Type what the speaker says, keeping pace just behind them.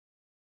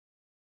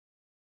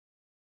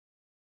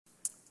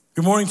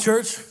Good morning,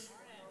 church.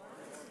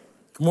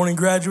 Good morning,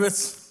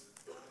 graduates.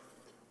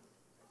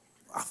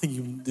 I think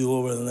you can do a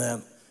little better than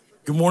that.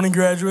 Good morning,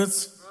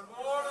 graduates.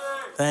 Good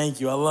morning.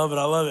 Thank you. I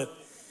love it.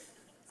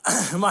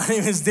 My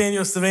name is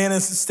Daniel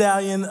Stavanis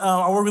Stallion.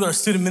 I work with our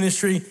student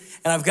ministry,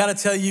 and I've got to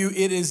tell you,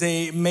 it is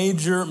a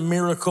major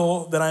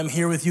miracle that I'm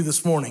here with you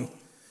this morning.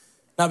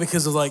 Not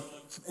because of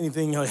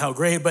anything how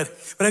great, but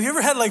have you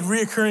ever had a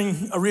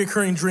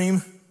reoccurring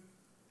dream?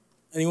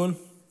 Anyone?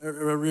 A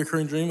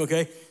reoccurring dream?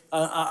 Okay.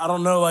 I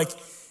don't know,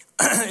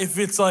 if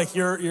it's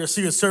you're a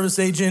Secret Service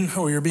agent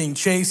or you're being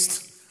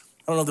chased.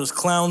 I don't know if there's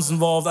clowns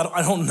involved.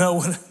 I don't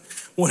know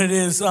what it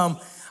is. I've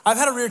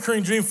had a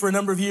reoccurring dream for a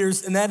number of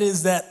years, and that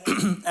is that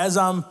as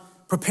I'm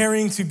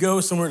preparing to go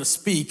somewhere to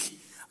speak,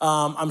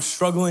 I'm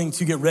struggling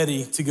to get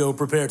ready to go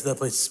prepare to that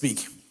place to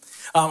speak.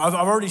 I've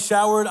already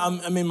showered.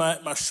 I'm in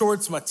my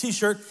shorts, my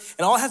t-shirt,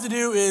 and all I have to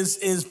do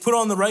is put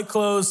on the right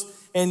clothes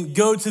and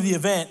go to the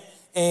event.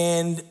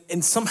 And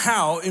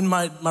somehow in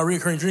my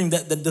recurring dream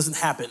that doesn't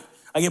happen.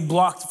 I get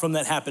blocked from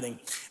that happening.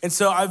 And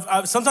so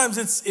I've sometimes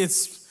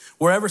it's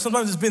wherever.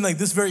 Sometimes it's been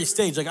this very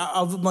stage.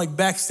 I'm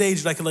backstage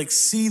and I can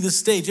see the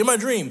stage in my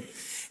dream.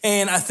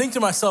 And I think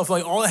to myself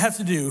all I have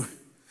to do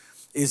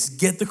is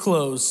get the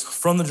clothes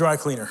from the dry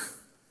cleaner.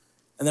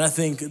 And then I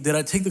think, did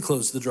I take the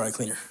clothes to the dry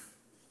cleaner?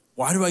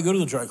 Why do I go to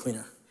the dry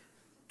cleaner?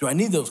 Do I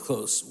need those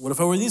clothes? What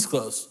if I wear these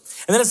clothes?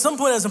 And then at some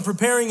point, as I'm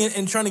preparing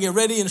and trying to get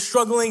ready and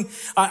struggling,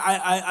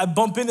 I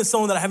bump into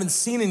someone that I haven't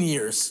seen in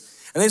years.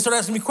 And they start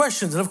asking me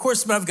questions. And of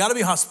course, I've got to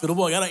be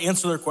hospitable. I got to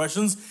answer their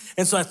questions.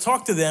 And so I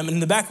talk to them. And in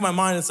the back of my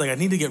mind, it's I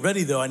need to get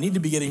ready, though. I need to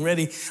be getting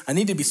ready. I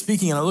need to be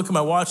speaking. And I look at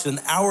my watch, and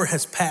an hour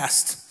has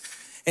passed.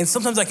 And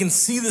sometimes I can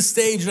see the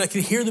stage, and I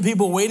can hear the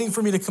people waiting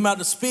for me to come out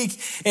to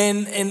speak.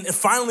 And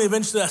finally,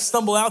 eventually, I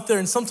stumble out there.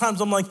 And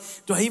sometimes I'm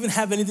do I even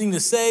have anything to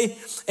say?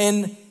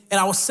 And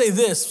I will say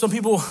this, some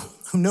people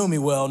who know me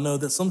well know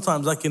that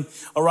sometimes I can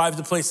arrive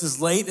to places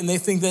late and they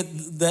think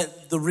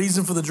that the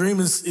reason for the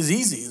dream is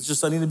easy. It's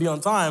just I need to be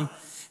on time.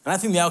 And I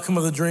think the outcome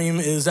of the dream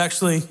is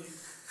actually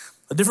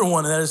a different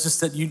one, and that is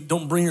just that you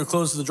don't bring your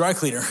clothes to the dry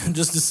cleaner and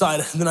just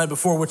decide the night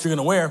before what you're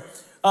gonna wear.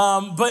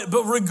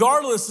 But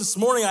regardless, this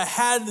morning I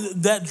had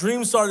that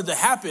dream started to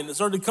happen. It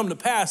started to come to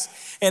pass.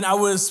 And I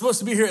was supposed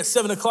to be here at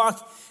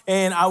 7:00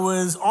 and I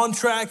was on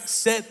track,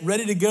 set,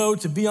 ready to go,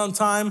 to be on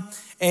time.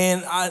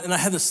 And I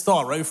had this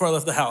thought right before I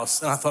left the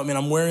house. And I thought, man,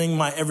 I'm wearing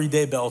my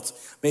everyday belt.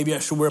 Maybe I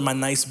should wear my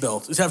nice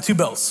belt. I just have two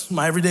belts,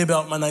 my everyday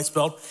belt, my nice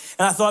belt.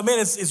 And I thought, man,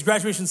 it's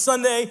graduation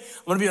Sunday.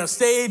 I'm gonna be on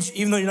stage.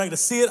 Even though you're not gonna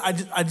see it,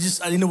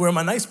 I need to wear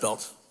my nice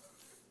belt.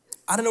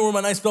 I didn't know where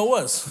my nice belt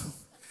was.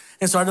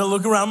 And so I had to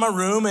look around my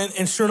room,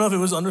 and sure enough, it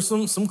was under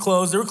some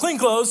clothes. They were clean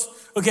clothes,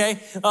 okay?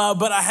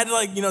 But I had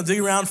to dig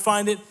around,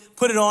 find it,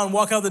 put it on,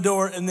 walk out the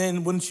door, and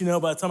then wouldn't you know,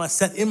 by the time I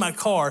sat in my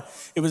car,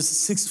 it was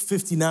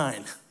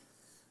 6:59.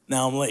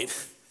 Now I'm late.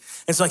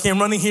 And so I came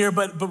running here,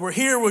 but we're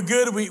here, we're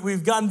good,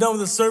 we've gotten done with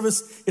the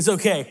service, it's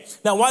okay.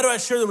 Now, why do I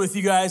share that with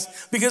you guys?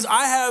 Because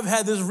I have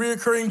had this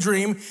reoccurring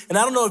dream, and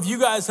I don't know if you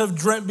guys have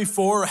dreamt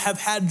before or have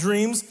had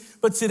dreams,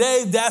 but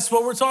today, that's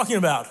what we're talking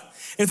about.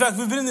 In fact,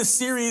 we've been in this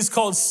series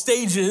called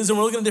Stages, and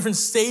we're looking at different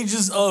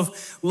stages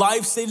of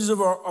life, stages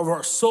of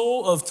our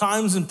soul, of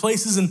times and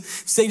places and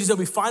stages that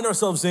we find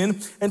ourselves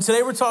in. And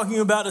today we're talking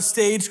about a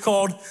stage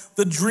called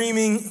the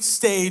dreaming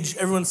stage.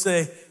 Everyone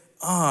say,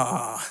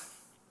 ah.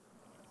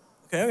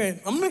 Okay.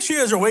 I'm gonna make sure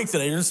you guys are awake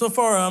today. So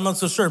far, I'm not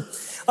so sure.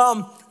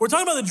 We're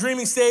talking about the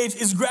dreaming stage.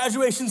 It's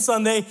graduation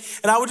Sunday,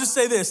 and I would just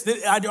say this,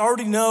 that I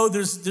already know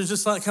there's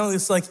just kind of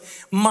this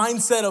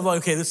mindset of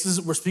okay,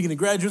 we're speaking to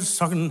graduates,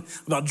 talking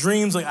about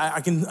dreams,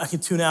 I can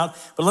tune out.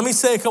 But let me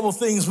say a couple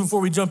things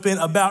before we jump in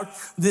about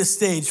this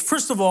stage.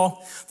 First of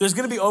all, there's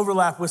gonna be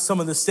overlap with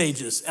some of the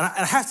stages. And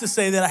I have to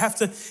say that, I have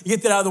to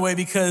get that out of the way,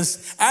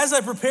 because as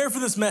I prepared for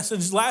this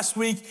message last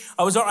week,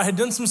 I had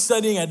done some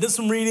studying, I did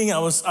some reading,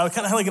 I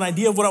kind of had an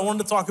idea of what I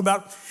wanted to talk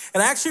about.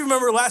 And I actually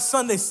remember last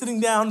Sunday sitting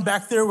down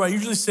back there where I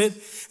usually sit,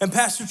 and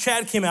Pastor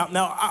Chad came out.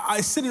 Now,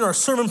 I sit in our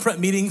sermon prep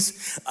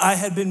meetings.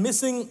 I'd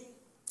missed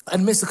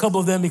a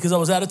couple of them because I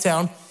was out of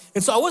town.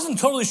 And so I wasn't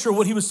totally sure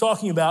what he was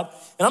talking about.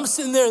 And I'm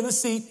sitting there in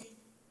this seat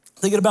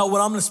thinking about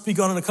what I'm gonna speak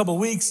on in a couple of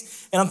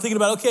weeks. And I'm thinking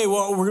about, okay,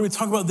 well, we're gonna be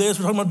talking about this.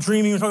 We're talking about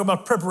dreaming. We're talking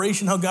about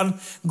preparation, how God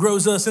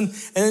grows us. And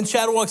then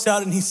Chad walks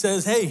out and he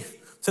says, hey,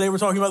 today we're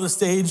talking about the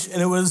stage.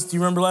 And it was, do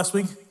you remember last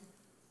week?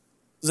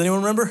 Does anyone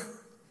remember?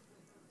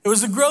 It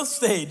was the growth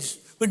stage,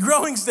 the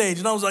growing stage.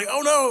 And I was like,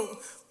 oh no,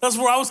 that's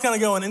where I was kind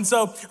of going. And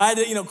so I had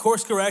to,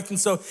 course correct. And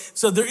so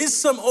there is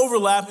some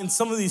overlap in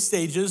some of these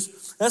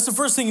stages. That's the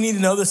first thing you need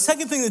to know. The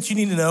second thing that you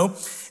need to know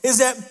is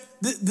that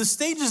the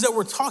stages that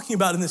we're talking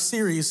about in this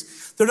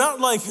series, they're not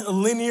like a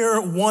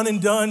linear one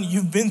and done.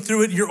 You've been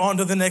through it, you're on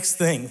to the next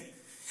thing.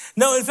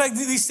 No, in fact,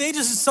 these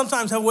stages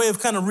sometimes have a way of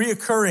kind of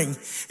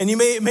reoccurring, and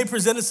it may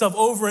present itself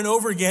over and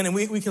over again, and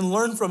we can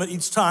learn from it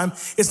each time.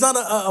 It's not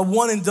a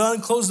one and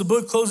done, close the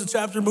book, close the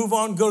chapter, move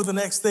on, go to the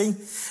next thing.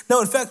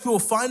 No, in fact, we will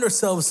find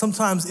ourselves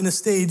sometimes in a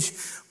stage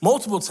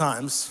multiple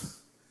times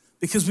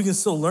because we can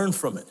still learn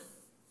from it.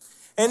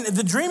 And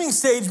the dreaming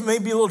stage may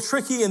be a little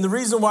tricky, and the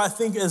reason why I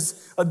think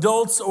as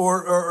adults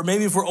or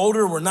maybe if we're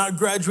older, we're not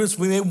graduates,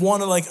 we may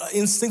want to like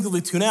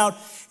instinctively tune out,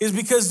 is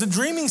because the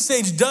dreaming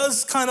stage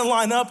does kind of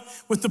line up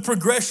with the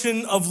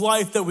progression of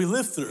life that we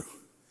live through.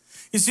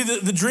 You see,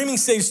 the dreaming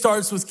stage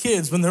starts with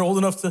kids when they're old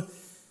enough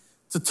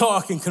to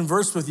talk and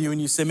converse with you, and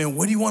you say, man,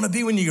 what do you want to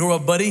be when you grow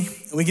up, buddy?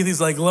 And we get these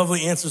like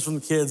lovely answers from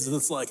the kids, and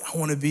it's like, I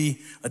want to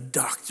be a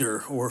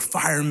doctor or a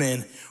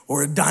fireman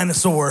or a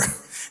dinosaur.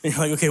 And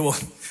you're like, okay, well,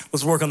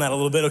 let's work on that a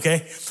little bit,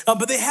 okay?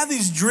 But they have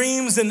these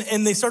dreams,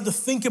 and they start to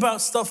think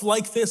about stuff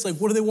like this, like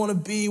what do they want to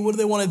be? What do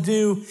they want to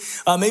do?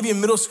 Maybe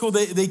in middle school,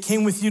 they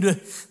came with you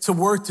to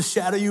work, to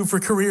shadow you for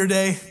career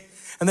day.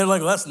 And they're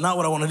like, well, that's not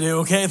what I want to do,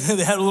 okay?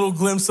 They had a little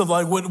glimpse of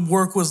like what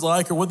work was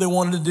like or what they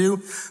wanted to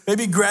do.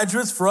 Maybe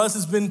graduates, for us,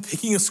 has been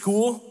picking a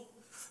school,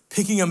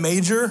 picking a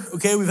major,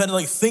 okay? We've had to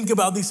like think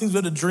about these things. We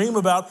had to dream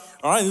about,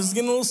 all right, this is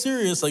getting a little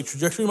serious, like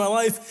trajectory of my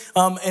life.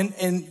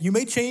 And you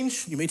may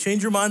change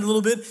your mind a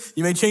little bit.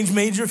 You may change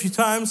major a few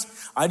times.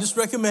 I just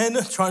recommend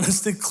trying to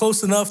stick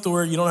close enough to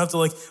where you don't have to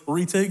like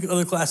retake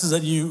other classes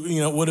that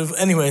you would have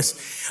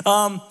anyways.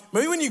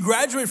 Maybe when you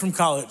graduate from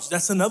college,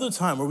 that's another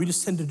time where we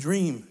just tend to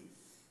dream.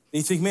 And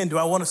you think, man, do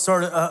I want to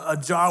start a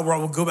job where I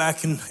will go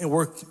back and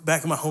work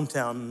back in my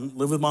hometown and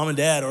live with mom and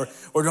dad? Or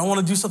do I want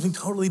to do something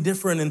totally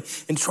different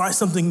and try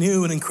something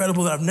new and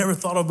incredible that I've never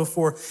thought of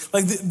before?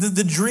 Like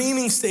the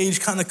dreaming stage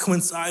kind of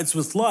coincides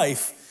with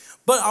life.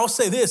 But I'll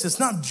say this, it's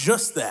not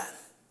just that.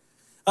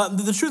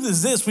 The truth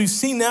is this, we've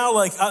seen now,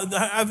 like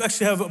I've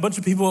actually have a bunch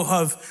of people who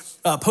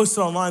have posted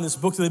online this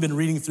book that they've been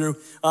reading through,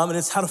 and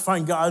it's How to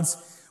Find God's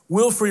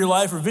Will for Your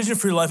Life or Vision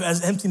for Your Life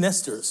as Empty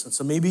Nesters. And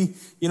so maybe,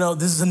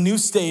 this is a new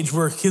stage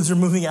where kids are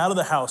moving out of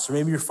the house, or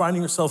maybe you're finding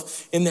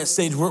yourself in that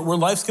stage where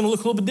life's gonna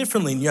look a little bit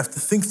differently, and you have to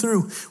think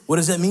through, what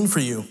does that mean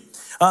for you?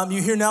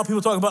 You hear now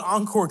people talk about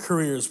encore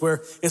careers,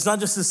 where it's not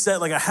just a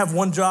set, like I have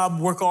one job,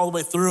 work all the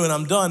way through, and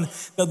I'm done.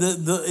 No,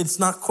 it's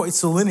not quite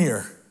so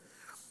linear.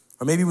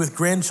 Or maybe with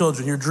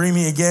grandchildren, you're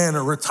dreaming again,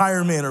 or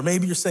retirement, or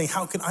maybe you're saying,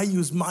 how can I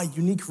use my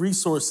unique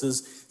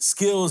resources,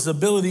 skills,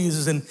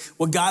 abilities, and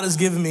what God has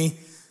given me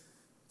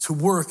to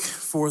work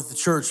for the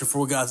church or for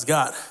what God's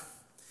got?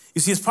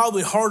 You see, it's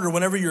probably harder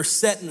whenever you're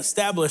set and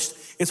established.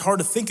 It's hard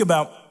to think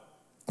about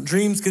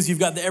dreams because you've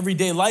got the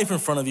everyday life in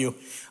front of you.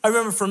 I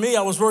remember for me,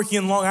 I was working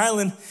in Long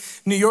Island,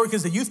 New York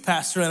as a youth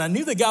pastor, and I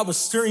knew that God was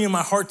stirring in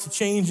my heart to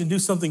change and do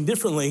something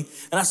differently.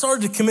 And I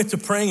started to commit to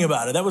praying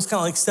about it. That was kind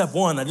of like step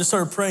one. I just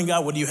started praying,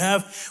 God, what do you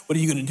have? What are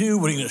you gonna do?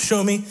 What are you gonna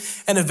show me?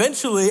 And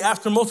eventually,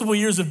 after multiple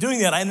years of doing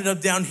that, I ended up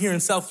down here in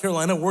South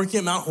Carolina working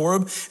at Mount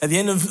Horeb at the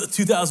end of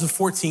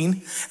 2014.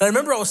 And I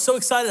remember I was so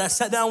excited. I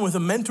sat down with a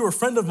mentor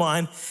friend of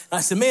mine, and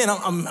I said, man,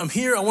 I'm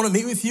here. I wanna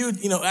meet with you.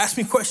 Ask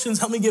me questions,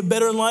 help me get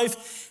better in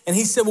life. And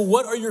he said, well,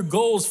 what are your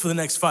goals for the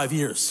next 5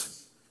 years?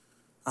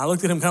 I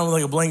looked at him kind of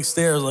like a blank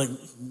stare. I was like,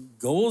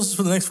 goals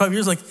for the next 5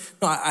 years? Like,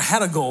 no, I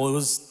had a goal. It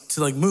was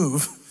to like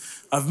move.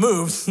 I've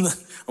moved.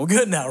 I'm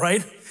good now,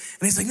 right?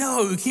 And he's like,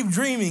 no, keep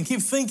dreaming, keep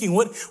thinking.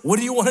 What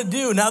do you want to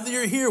do? Now that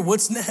you're here,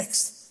 what's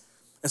next?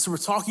 And so we're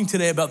talking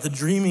today about the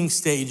dreaming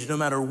stage. No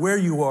matter where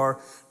you are,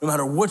 no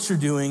matter what you're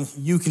doing,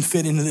 you can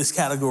fit into this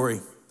category.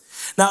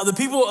 Now, the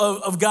people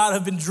of God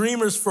have been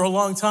dreamers for a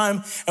long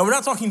time, and we're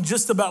not talking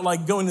just about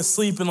like going to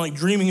sleep and like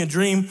dreaming a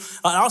dream.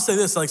 I'll say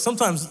this, like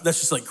sometimes that's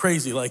just like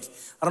crazy. Like,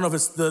 I don't know if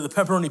it's the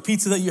pepperoni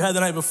pizza that you had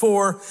the night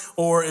before,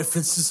 or if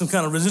it's just some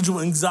kind of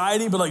residual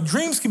anxiety, but like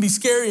dreams can be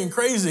scary and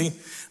crazy.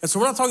 And so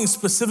we're not talking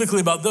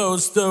specifically about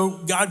those, though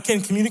God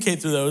can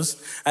communicate through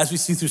those as we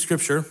see through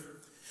scripture.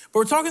 But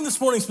we're talking this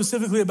morning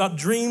specifically about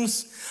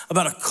dreams,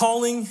 about a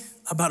calling,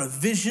 about a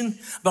vision,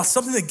 about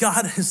something that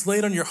God has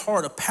laid on your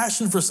heart, a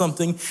passion for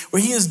something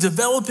where he is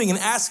developing and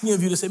asking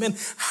of you to say, man,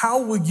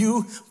 how will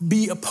you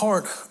be a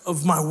part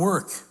of my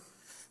work?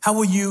 How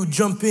will you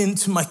jump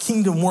into my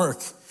kingdom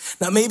work?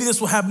 Now, maybe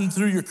this will happen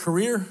through your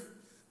career.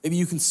 Maybe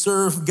you can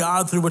serve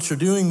God through what you're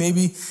doing.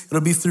 Maybe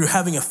it'll be through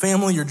having a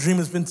family. Your dream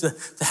has been to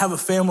have a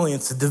family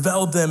and to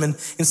develop them and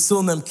instill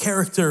in them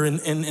character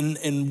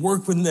and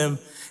work with them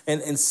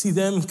and see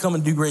them come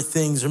and do great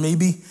things. Or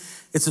maybe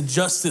it's a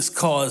justice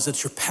cause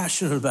that you're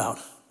passionate about.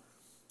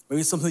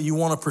 Maybe it's something that you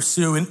want to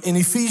pursue. In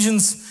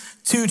Ephesians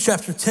 2,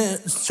 chapter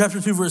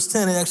 2, verse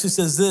 10, it actually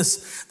says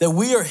this, that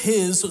we are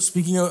his, so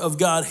speaking of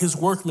God, his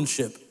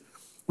workmanship.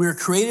 We are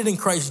created in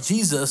Christ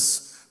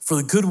Jesus for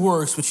the good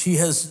works which he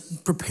has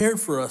prepared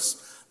for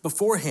us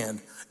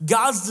beforehand.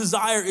 God's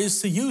desire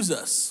is to use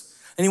us.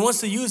 And he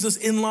wants to use us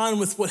in line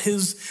with what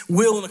his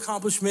will and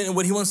accomplishment and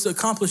what he wants to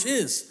accomplish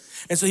is.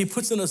 And so he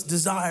puts in us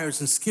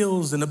desires and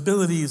skills and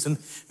abilities and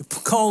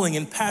calling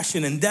and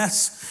passion. And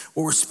that's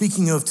what we're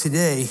speaking of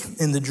today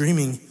in the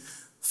dreaming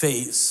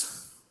phase.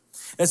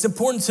 And it's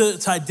important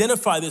to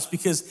identify this,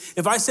 because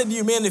if I said to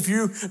you, man, if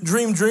you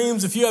dream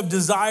dreams, if you have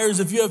desires,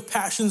 if you have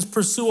passions,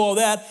 pursue all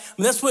that.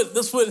 I mean, that's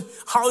what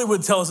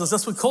Hollywood tells us.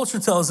 That's what culture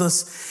tells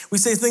us. We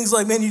say things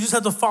like, man, you just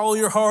have to follow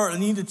your heart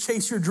and you need to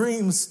chase your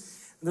dreams.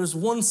 And there's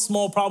one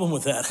small problem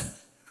with that.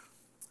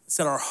 It's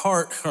that our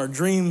heart, our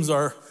dreams,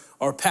 our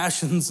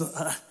passions,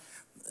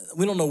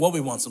 we don't know what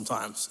we want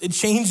sometimes. It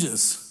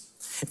changes.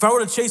 If I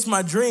were to chase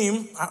my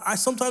dream, I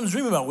sometimes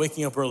dream about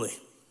waking up early.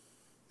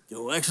 Get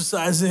a little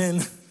exercise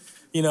in,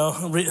 having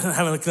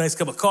a nice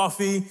cup of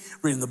coffee,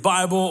 reading the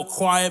Bible,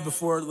 quiet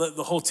before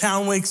the whole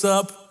town wakes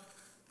up.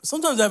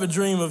 Sometimes I have a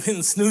dream of hitting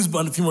the snooze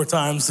button a few more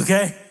times,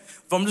 okay?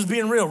 If I'm just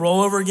being real,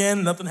 roll over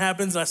again, nothing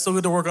happens, and I still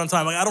get to work on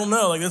time. Like, I don't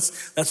know,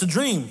 that's a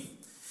dream.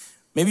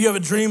 Maybe you have a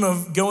dream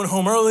of going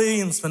home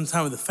early and spending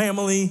time with the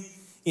family,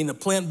 eating a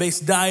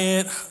plant-based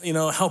diet,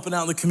 helping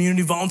out in the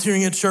community,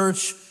 volunteering at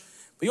church.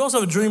 But you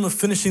also have a dream of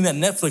finishing that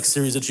Netflix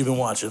series that you've been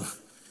watching.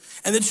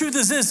 And the truth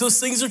is this, those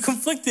things are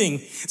conflicting.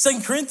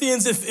 2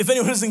 Corinthians, if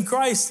anyone is in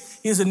Christ,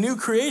 he is a new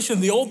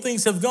creation. The old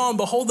things have gone,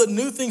 behold, the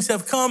new things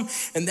have come.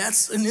 And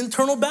that's an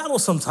internal battle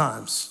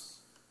sometimes.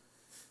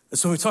 And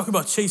so when we talk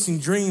about chasing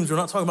dreams, we're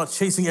not talking about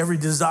chasing every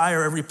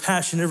desire, every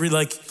passion, every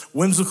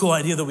whimsical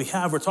idea that we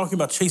have. We're talking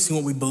about chasing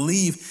what we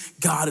believe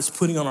God is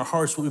putting on our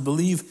hearts, what we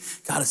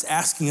believe God is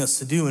asking us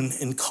to do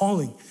and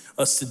calling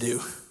us to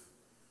do.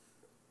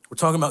 We're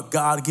talking about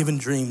God-given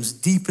dreams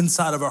deep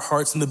inside of our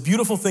hearts. And the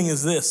beautiful thing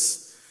is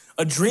this,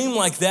 a dream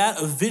like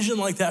that, a vision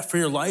like that for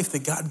your life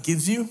that God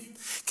gives you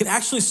can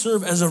actually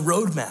serve as a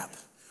roadmap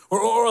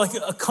or like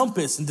a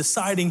compass in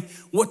deciding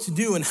what to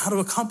do and how to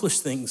accomplish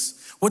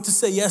things, what to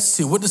say yes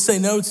to, what to say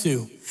no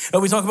to.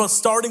 And we talk about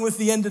starting with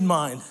the end in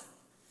mind,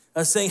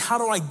 saying, how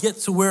do I get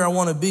to where I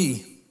want to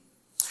be?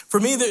 For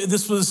me,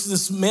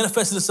 this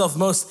manifested itself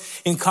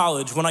most in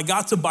college. When I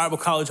got to Bible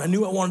college, I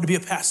knew I wanted to be a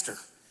pastor.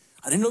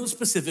 I didn't know the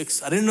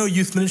specifics. I didn't know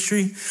youth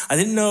ministry. I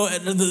didn't know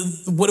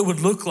what it would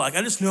look like.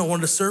 I just knew I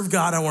wanted to serve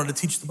God. I wanted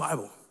to teach the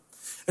Bible.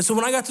 And so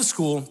when I got to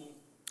school,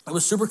 it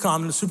was super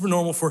common and super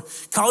normal for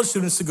college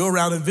students to go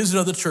around and visit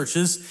other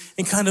churches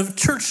and kind of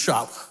church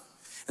shop.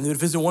 And they would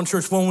visit one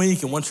church one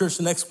week and one church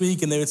the next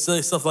week, and they would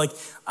say stuff like,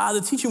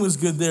 the teaching was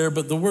good there,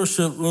 but the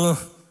worship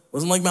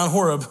wasn't like Mount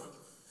Horeb.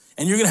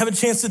 And you're gonna have a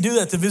chance to do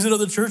that, to visit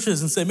other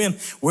churches and say, man,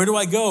 where do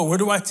I go? Where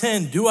do I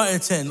attend? Do I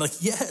attend?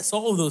 Yes,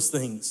 all of those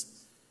things.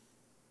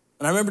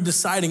 And I remember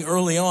deciding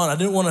early on, I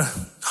didn't want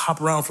to hop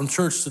around from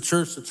church to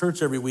church to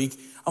church every week.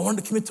 I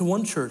wanted to commit to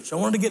one church. I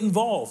wanted to get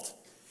involved.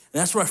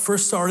 And that's where I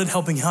first started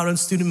helping out in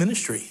student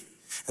ministry.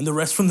 And the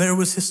rest from there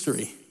was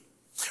history.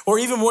 Or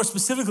even more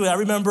specifically, I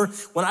remember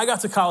when I got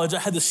to college, I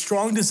had this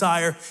strong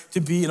desire to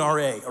be an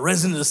RA, a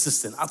resident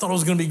assistant. I thought it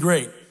was gonna be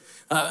great.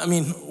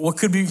 What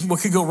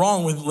could go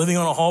wrong with living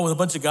on a hall with a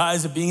bunch of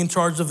guys and being in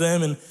charge of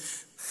them and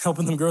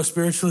helping them grow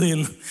spiritually?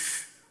 And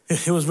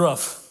it was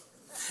rough.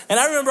 And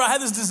I remember I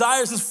had this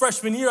desire since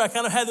freshman year. I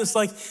kind of had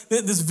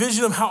this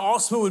vision of how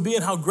awesome it would be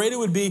and how great it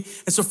would be.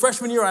 And so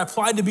freshman year, I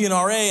applied to be an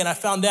RA, and I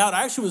found out,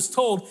 I actually was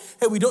told,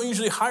 hey, we don't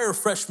usually hire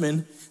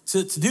freshmen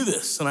to do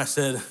this. And I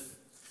said,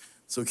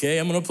 it's okay,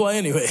 I'm gonna apply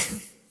anyway.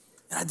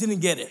 And I didn't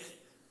get it.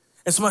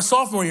 And so my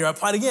sophomore year, I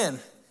applied again.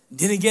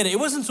 Didn't get it. It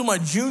wasn't until my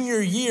junior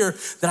year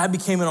that I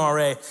became an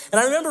RA.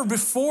 And I remember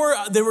before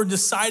they were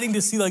deciding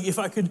to see if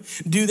I could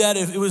do that,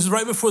 if it was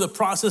right before the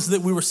process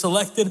that we were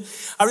selected.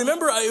 I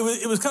remember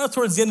it was kind of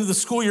towards the end of the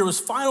school year. It was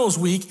finals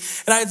week,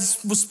 and I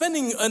was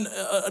spending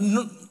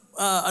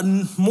a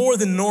more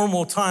than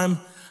normal time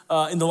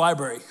in the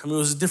library. It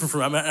was different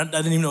from, I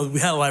didn't even know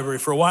we had a library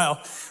for a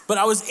while. But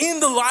I was in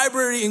the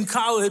library in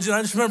college, and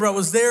I just remember I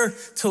was there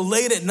till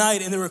late at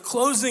night, and they were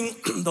closing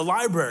the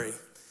library.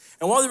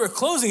 And while they were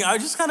closing, I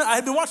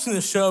had been watching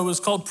this show. It was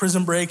called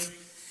Prison Break.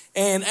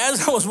 And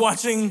as I was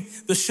watching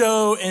the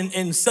show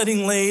and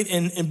studying late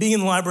and being in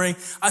the library,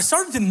 I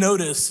started to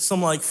notice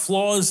some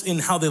flaws in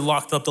how they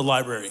locked up the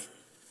library.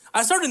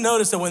 I started to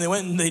notice that when they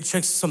went and they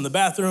checked some of the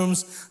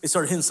bathrooms, they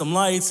started hitting some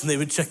lights, and they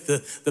would check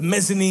the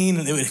mezzanine,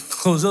 and they would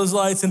close those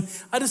lights. And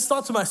I just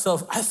thought to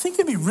myself, I think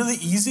it'd be really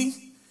easy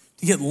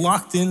to get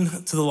locked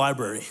into the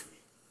library.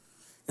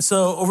 And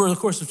so over the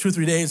course of 2 or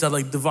 3 days, I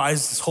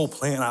devised this whole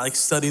plan. I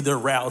studied their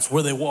routes,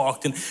 where they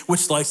walked and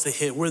which lights they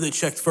hit, where they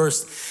checked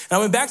first. And I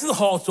went back to the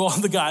hall to all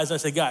the guys. I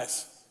said,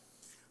 guys,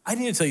 I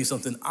need to tell you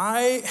something.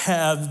 I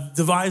have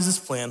devised this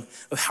plan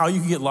of how you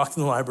can get locked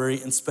in the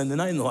library and spend the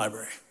night in the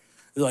library.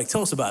 They're like,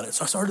 tell us about it.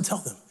 So I started to tell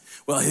them.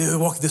 Well, they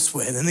walk this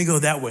way, and then they go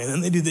that way, and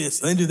then they do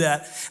this, and they do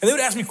that. And they would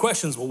ask me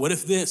questions. Well, what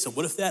if this, and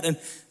what if that? And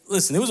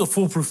listen, it was a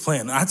foolproof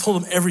plan. I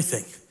told them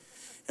everything.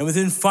 And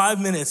within 5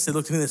 minutes, they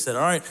looked at me and they said,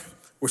 all right,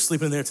 we're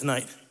sleeping there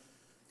tonight.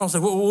 I was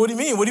like, well, what do you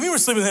mean? What do you mean we're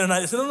sleeping there tonight?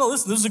 They said, no,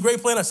 listen, this is a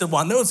great plan. I said,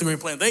 well, I know it's a great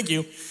plan. Thank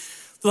you.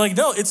 They're like,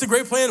 no, it's a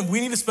great plan.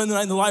 We need to spend the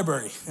night in the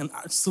library. And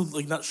I'm still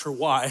not sure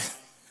why.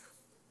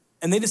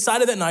 And they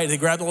decided that night, they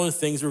grabbed all their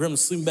things. They were grabbing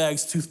sleeping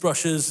bags,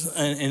 toothbrushes,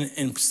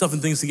 and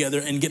stuffing things together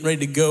and getting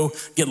ready to go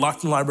get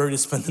locked in the library to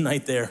spend the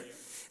night there.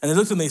 And they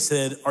looked at me and they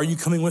said, are you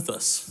coming with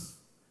us?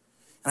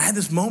 And I had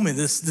this moment,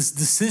 this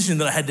decision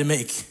that I had to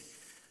make.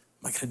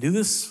 Am I gonna do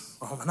this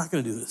or am I not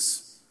gonna do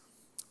this?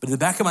 But in the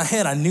back of my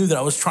head, I knew that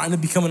I was trying to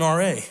become an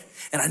RA.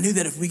 And I knew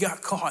that if we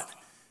got caught,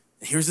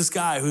 and here's this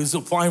guy who's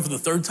applying for the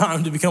 3rd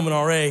time to become an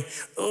RA,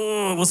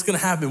 what's gonna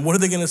happen? What are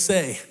they gonna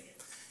say?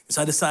 And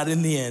so I decided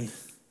in the end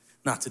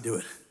not to do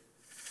it.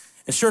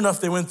 And sure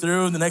enough, they went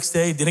through the next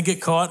day, didn't get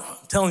caught.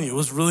 I'm telling you, it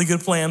was a really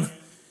good plan.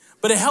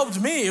 But it helped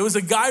me. It was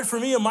a guide for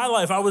me in my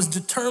life. I was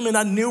determined.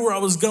 I knew where I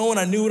was going.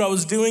 I knew what I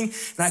was doing.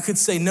 And I could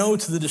say no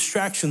to the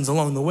distractions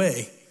along the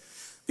way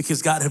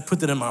because God had put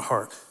that in my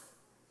heart.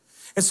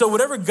 And so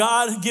whatever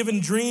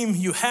God-given dream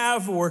you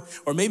have, or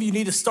maybe you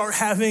need to start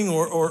having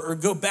or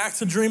go back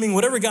to dreaming,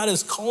 whatever God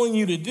is calling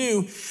you to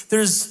do,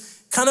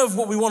 there's kind of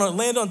what we want to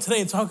land on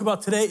today and talk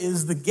about today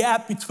is the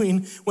gap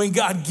between when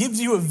God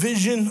gives you a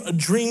vision, a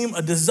dream,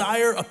 a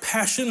desire, a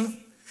passion,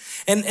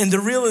 and the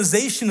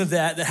realization of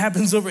that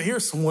happens over here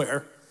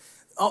somewhere.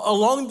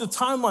 Along the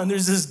timeline,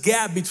 there's this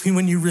gap between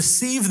when you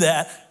receive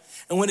that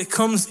and when it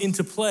comes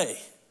into play.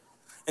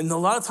 And a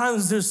lot of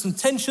times there's some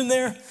tension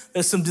there,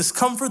 there's some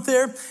discomfort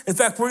there. In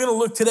fact, we're gonna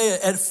look today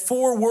at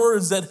 4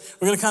 words that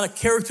we're gonna kind of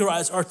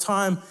characterize our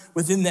time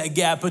within that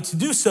gap. But to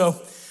do so,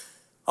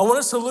 I want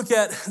us to look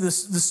at the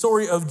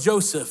story of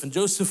Joseph. And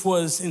Joseph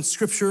was in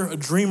scripture, a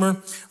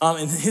dreamer.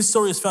 And his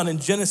story is found in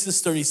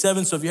Genesis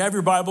 37. So if you have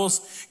your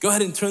Bibles, go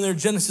ahead and turn there,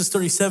 Genesis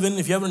 37.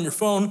 If you have it on your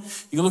phone,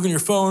 you can look on your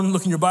phone,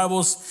 look in your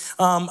Bibles.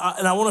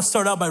 And I want to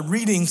start out by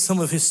reading some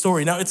of his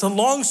story. Now, it's a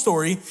long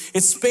story.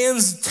 It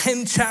spans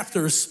 10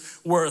 chapters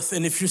worth.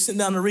 And if you're sitting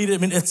down to read it, I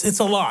mean, it's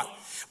a lot.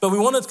 But we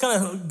want to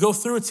kind of go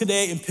through it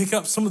today and pick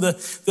up some of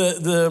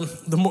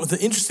the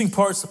interesting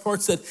parts, the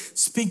parts that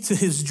speak to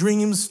his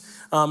dreams,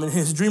 in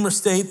his dreamer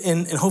state,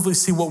 and hopefully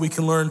see what we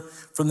can learn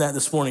from that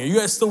this morning. Are you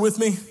guys still with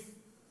me?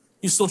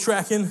 You still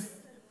tracking?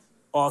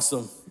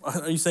 Awesome.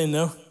 Are you saying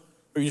no? Or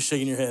are you just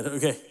shaking your head?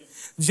 Okay.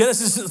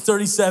 Genesis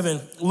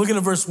 37, looking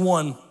at verse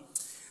 1,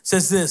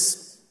 says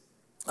this.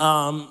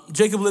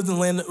 Jacob lived in the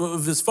land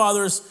of his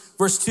fathers.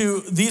 Verse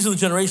 2, these are the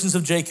generations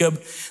of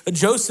Jacob.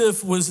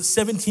 Joseph was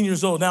 17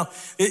 years old. Now,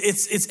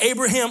 it's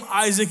Abraham,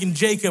 Isaac, and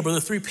Jacob are the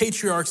 3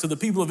 patriarchs of the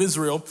people of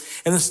Israel.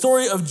 And the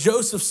story of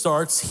Joseph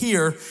starts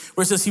here,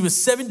 where it says he was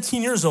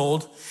 17 years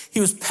old.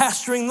 He was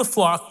pasturing the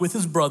flock with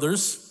his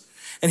brothers.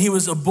 And he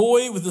was a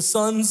boy with the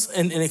sons,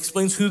 and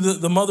explains who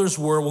the mothers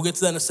were. We'll get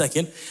to that in a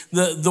second.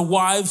 The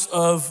wives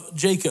of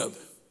Jacob.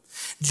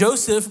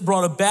 Joseph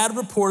brought a bad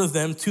report of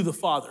them to the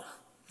father.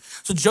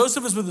 So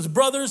Joseph is with his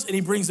brothers and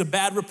he brings a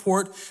bad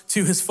report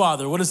to his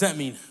father. What does that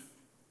mean?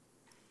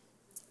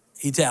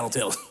 He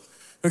tattletaled.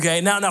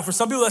 Okay, now for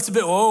some people that's a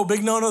bit,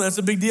 big no, that's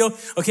a big deal.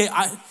 Okay,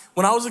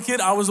 when I was a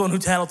kid, I was the one who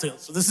tattletaled.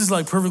 So this is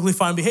like perfectly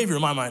fine behavior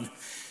in my mind.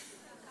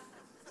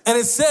 And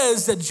it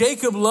says that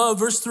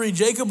verse 3,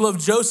 Jacob loved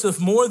Joseph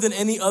more than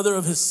any other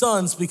of his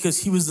sons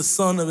because he was the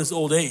son of his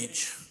old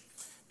age.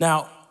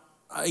 Now,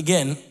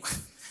 again,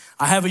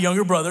 I have a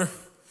younger brother.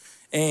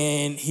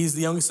 And he's the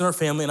youngest in our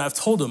family, and I've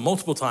told him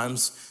multiple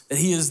times that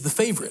he is the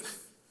favorite,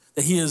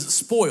 that he is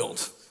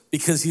spoiled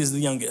because he is the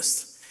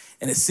youngest.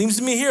 And it seems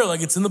to me here, like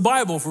it's in the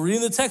Bible, if we're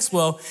reading the text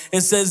well, it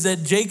says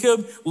that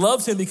Jacob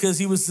loved him because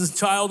he was the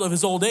child of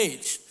his old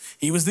age.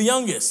 He was the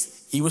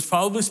youngest. He was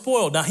probably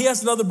spoiled. Now, he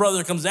has another brother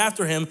that comes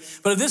after him,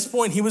 but at this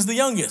point, he was the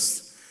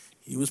youngest.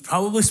 He was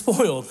probably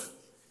spoiled.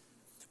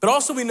 But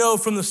also we know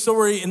from the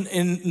story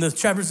in the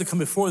chapters that come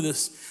before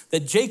this,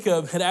 that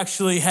Jacob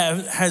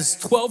has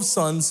 12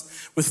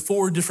 sons with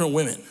 4 different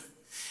women.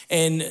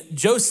 And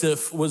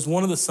Joseph was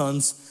one of the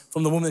sons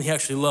from the woman he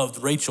actually loved,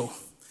 Rachel.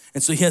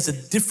 And so he has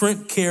a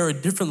different care, a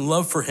different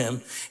love for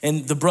him.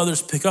 And the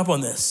brothers pick up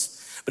on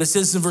this. But it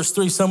says in verse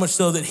 3, so much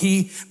so that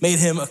he made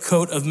him a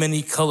coat of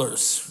many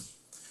colors.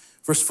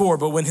 Verse 4,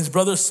 but when his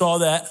brothers saw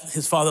that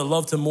his father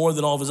loved him more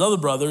than all of his other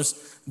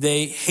brothers,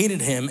 they hated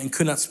him and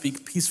could not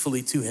speak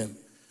peacefully to him.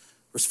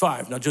 Verse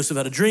 5, now Joseph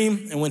had a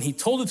dream, and when he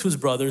told it to his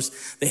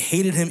brothers, they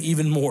hated him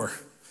even more.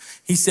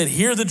 He said,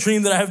 hear the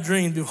dream that I have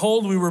dreamed.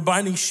 Behold, we were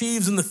binding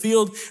sheaves in the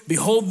field.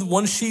 Behold,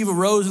 one sheaf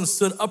arose and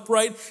stood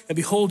upright. And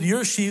behold,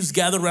 your sheaves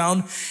gathered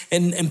round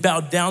and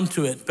bowed down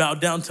to it, bowed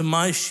down to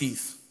my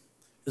sheaf.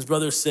 His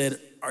brothers said,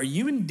 are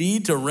you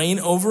indeed to reign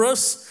over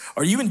us?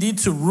 Are you indeed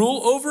to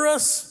rule over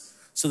us?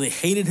 So they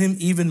hated him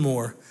even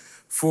more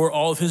for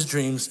all of his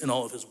dreams and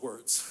all of his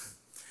words.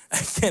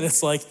 Again,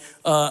 it's like,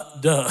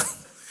 duh.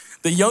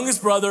 The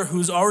youngest brother,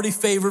 who's already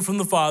favored from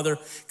the father,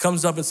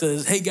 comes up and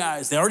says, hey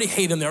guys, they already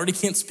hate him. They already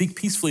can't speak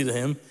peacefully to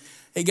him.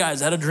 Hey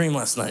guys, I had a dream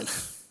last night.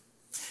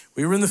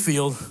 We were in the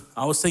field.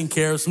 I was taking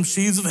care of some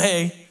sheaves of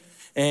hay.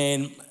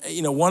 And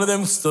one of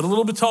them stood a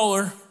little bit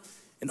taller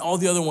and all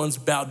the other ones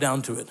bowed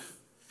down to it.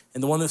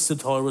 And the one that stood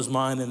taller was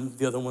mine and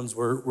the other ones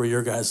were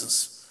your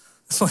guys's.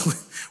 It's like,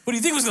 what do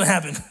you think was gonna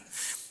happen?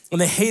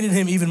 And they hated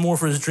him even more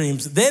for his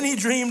dreams. Then he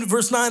dreamed,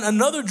 verse 9,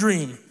 another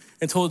dream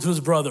and told it to his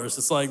brothers.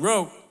 It's like,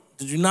 bro,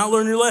 did you not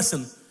learn your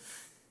lesson?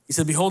 He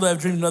said, behold, I have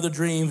dreamed another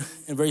dream,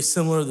 and very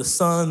similar, the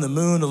sun, the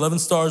moon, 11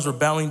 stars were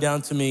bowing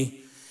down to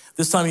me.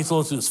 This time he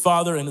told it to his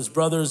father and his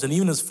brothers, and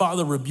even his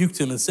father rebuked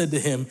him and said to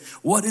him,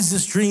 what is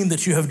this dream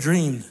that you have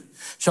dreamed?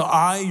 Shall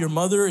I, your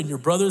mother, and your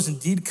brothers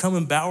indeed come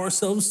and bow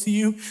ourselves to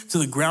you, to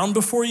the ground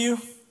before you?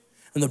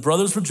 And the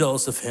brothers were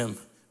jealous of him,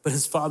 but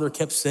his father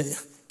kept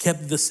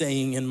the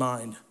saying in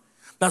mind.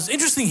 Now it's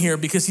interesting here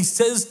because he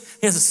says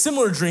he has a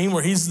similar dream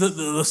where he's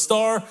the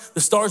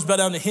stars bow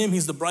down to him,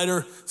 he's the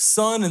brighter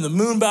sun and the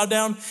moon bow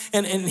down,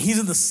 and he's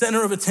in the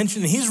center of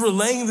attention, and he's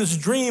relaying this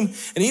dream,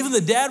 and even the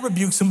dad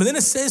rebukes him, but then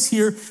it says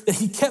here that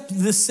he kept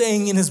this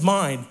saying in his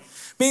mind,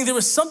 meaning there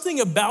was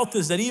something about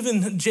this that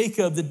even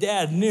Jacob, the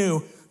dad,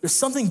 knew there's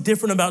something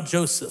different about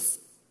Joseph.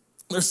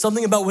 There's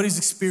something about what he's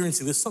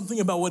experiencing, there's something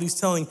about what he's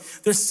telling,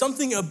 there's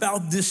something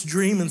about this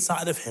dream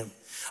inside of him.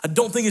 I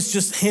don't think it's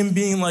just him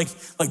being like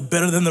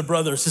better than the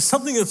brothers. There's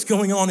something that's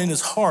going on in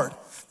his heart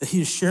that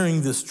he is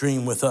sharing this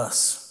dream with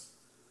us.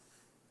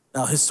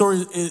 Now, his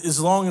story is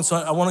long, and so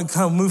I want to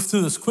kind of move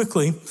through this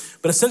quickly.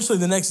 But essentially,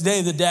 the next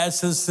day, the dad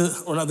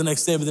says or not the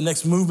next day, but the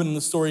next movement in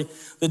the story,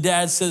 the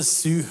dad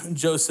says to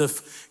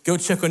Joseph, go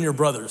check on your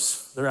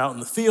brothers. They're out in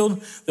the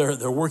field.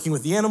 They're working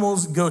with the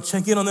animals. Go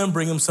check in on them.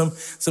 Bring them some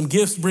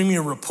gifts. Bring me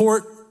a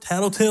report.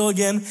 Tattletale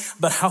again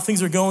about how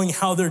things are going,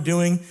 how they're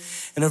doing.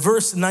 And in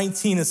verse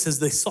 19, it says,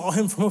 they saw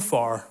him from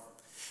afar,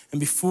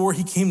 and before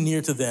he came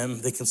near to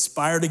them, they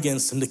conspired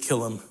against him to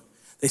kill him.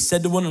 They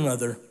said to one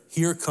another,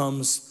 here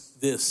comes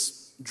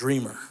this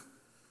dreamer.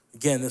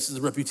 Again, this is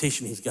the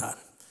reputation he's got.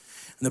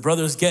 And the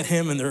brothers get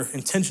him, and their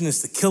intention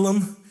is to kill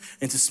him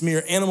and to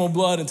smear animal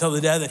blood and tell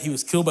the dad that he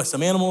was killed by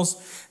some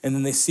animals. And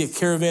then they see a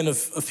caravan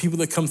of people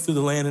that come through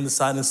the land and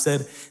decide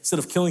instead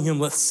of killing him,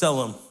 let's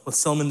sell him. Let's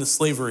sell him into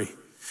slavery.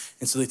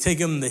 And so they take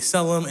him, they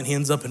sell him, and he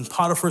ends up in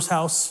Potiphar's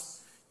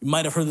house. You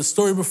might have heard the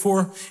story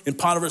before. In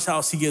Potiphar's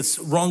house, he gets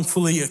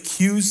wrongfully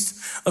accused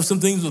of some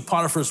things with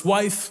Potiphar's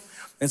wife,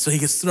 and so he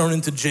gets thrown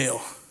into jail.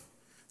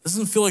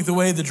 Doesn't feel like the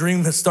way the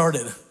dream has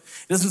started.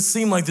 It doesn't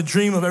seem like the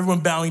dream of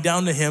everyone bowing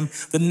down to him.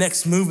 The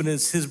next movement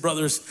is his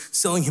brothers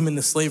selling him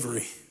into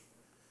slavery.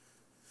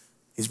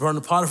 He's brought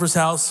into Potiphar's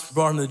house,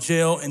 brought into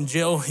jail. In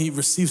jail, he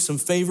receives some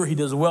favor. He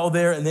does well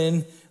there, and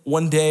then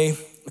one day,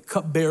 a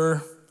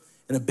cupbearer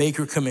and a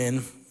baker come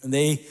in. And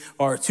they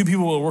are two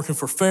people who are working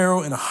for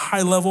Pharaoh in a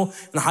high level,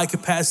 in a high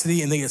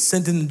capacity, and they get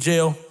sent into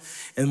jail.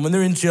 And when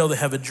they're in jail, they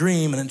have a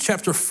dream. And in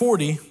chapter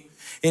 40,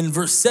 in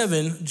verse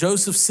 7,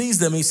 Joseph sees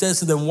them. He says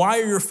to them, why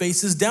are your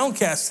faces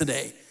downcast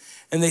today?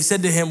 And they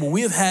said to him, well,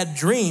 we have had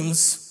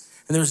dreams,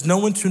 and there's no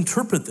one to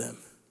interpret them.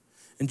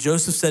 And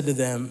Joseph said to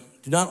them,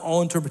 do not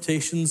all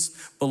interpretations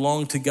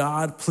belong to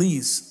God?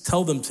 Please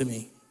tell them to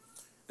me.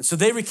 And so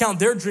they recount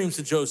their dreams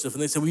to Joseph,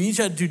 and they said, we each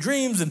had 2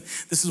 dreams, and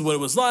this is what it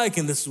was like,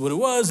 and this is what it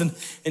was.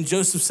 And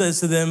Joseph says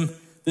to them,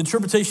 the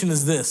interpretation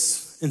is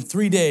this: in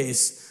 3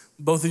 days,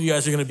 both of you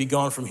guys are going to be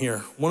gone from here.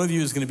 One of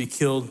you is going to be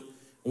killed,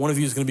 and one of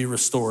you is going to be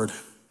restored.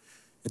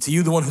 And to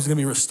you, the one who's going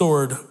to be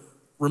restored,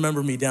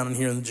 remember me down in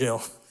here in the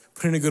jail.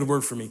 Put in a good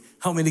word for me.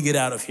 Help me to get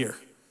out of here.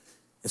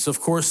 And so, of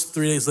course,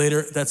 3 days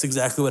later, that's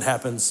exactly what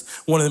happens.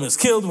 One of them is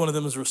killed, one of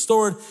them is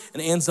restored,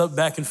 and ends up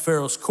back in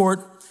Pharaoh's court.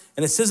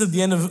 And it says at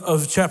the end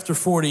of chapter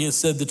 40, it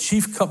said, the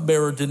chief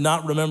cupbearer did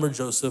not remember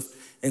Joseph,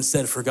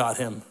 instead forgot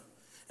him.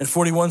 And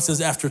 41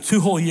 says, after 2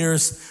 whole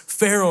years,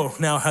 Pharaoh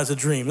now has a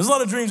dream. There's a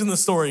lot of dreams in the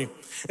story.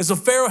 And so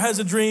Pharaoh has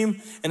a dream,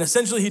 and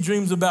essentially he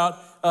dreams about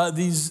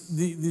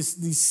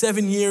these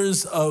 7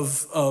 years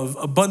of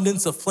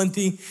abundance, of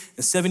plenty,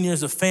 and 7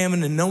 years of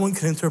famine, and no one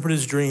can interpret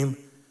his dream.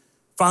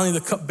 Finally,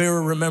 the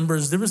cupbearer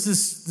remembers there was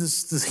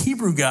this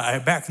Hebrew guy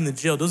back in the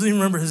jail, doesn't even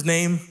remember his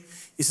name.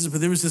 He says,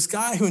 but there was this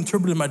guy who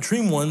interpreted my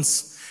dream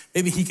once.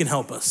 Maybe he can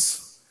help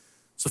us.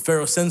 So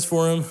Pharaoh sends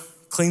for him,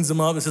 cleans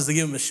him up. It says they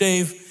give him a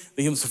shave,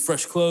 they give him some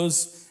fresh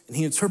clothes, and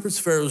he interprets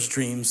Pharaoh's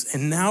dreams.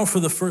 And now for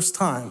the first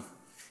time,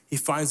 he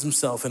finds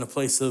himself in a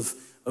place of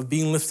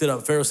being lifted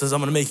up. Pharaoh says,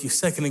 I'm gonna make you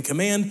second in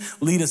command,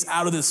 lead us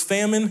out of this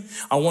famine.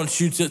 I want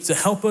you to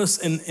help us,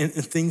 and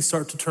things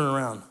start to turn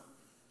around.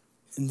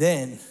 And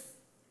then,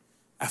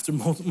 after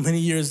many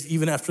years,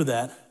 even after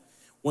that,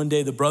 one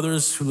day, the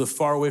brothers who live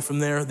far away from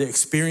there, they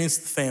experience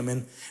the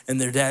famine, and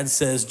their dad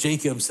says,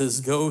 Jacob says,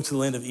 go to the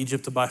land of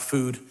Egypt to buy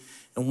food.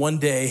 And one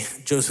day,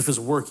 Joseph is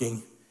working,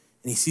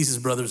 and he sees his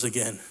brothers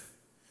again,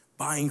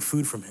 buying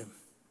food from him,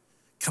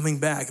 coming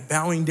back,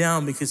 bowing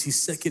down because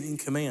he's second in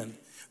command.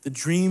 The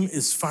dream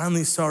is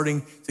finally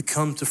starting to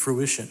come to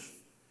fruition.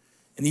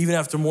 And even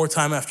after more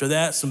time after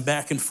that, some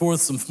back and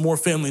forth, some more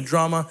family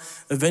drama,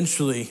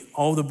 eventually,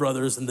 all the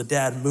brothers and the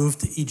dad moved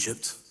to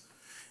Egypt.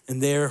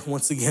 And there,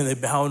 once again, they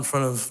bow in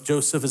front of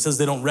Joseph. It says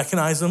they don't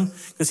recognize him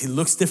because he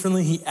looks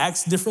differently, he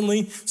acts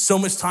differently. So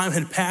much time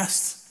had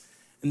passed,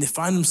 and they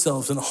find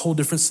themselves in a whole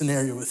different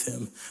scenario with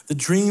him. The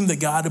dream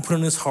that God had put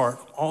in his heart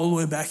all the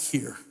way back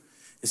here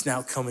is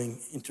now coming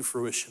into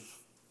fruition.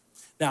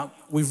 Now,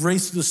 we've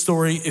raced through the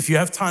story. If you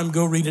have time,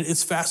 go read it.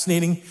 It's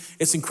fascinating,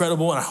 it's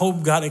incredible, and I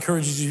hope God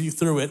encourages you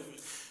through it.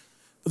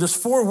 But there's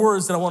 4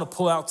 words that I want to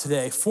pull out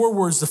today. 4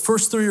 words. The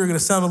first 3 are going to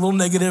sound a little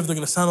negative. They're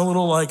going to sound a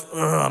little like,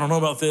 I don't know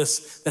about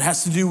this. That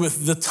has to do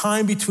with the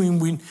time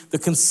between the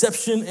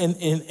conception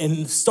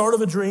and start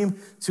of a dream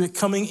to it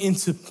coming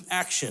into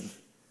action.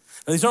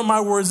 Now, these aren't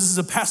my words. This is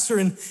a pastor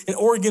in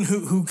Oregon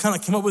who kind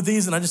of came up with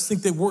these, and I just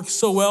think they work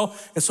so well,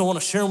 and so I want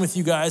to share them with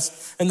you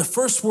guys. And the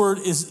first word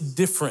is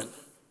different.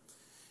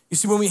 You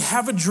see, when we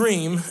have a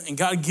dream, and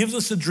God gives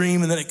us a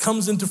dream, and then it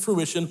comes into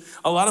fruition,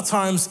 a lot of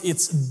times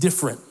it's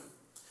different.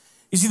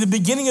 You see, the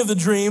beginning of the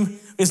dream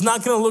is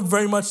not gonna look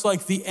very much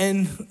like the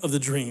end of the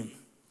dream.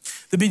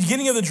 The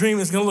beginning of the dream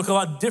is gonna look a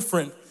lot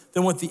different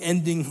than what the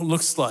ending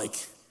looks like.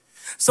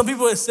 Some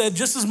people have said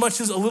just as much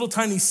as a little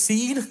tiny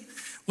seed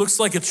looks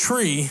like a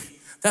tree,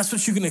 that's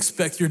what you can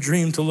expect your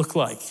dream to look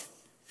like.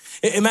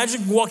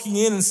 Imagine walking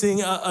in and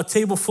seeing a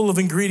table full of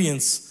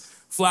ingredients,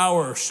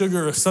 flour,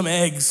 sugar, some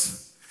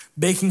eggs,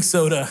 baking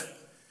soda.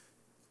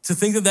 To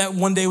think that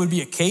one day would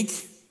be a cake,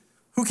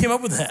 who came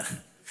up with that?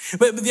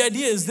 But the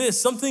idea is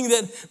this, something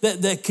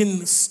that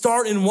can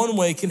start in one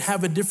way can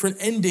have a different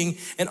ending,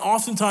 and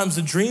oftentimes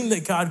the dream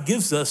that God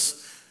gives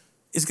us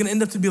is gonna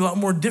end up to be a lot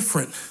more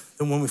different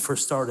than when we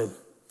first started.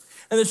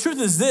 And the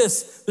truth is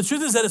this, the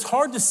truth is that it's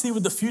hard to see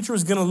what the future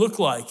is gonna look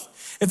like.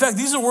 In fact,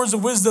 these are words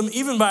of wisdom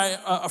even by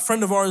a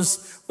friend of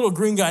ours, little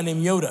green guy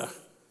named Yoda,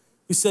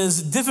 who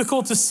says,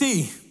 difficult to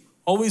see,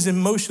 always in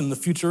motion the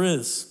future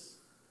is.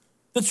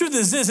 The truth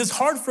is this, it's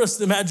hard for us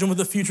to imagine what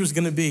the future is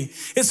gonna be.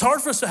 It's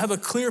hard for us to have a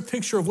clear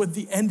picture of what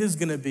the end is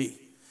gonna be.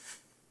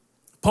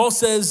 Paul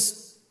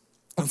says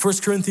in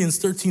 1 Corinthians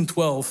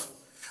 13:12,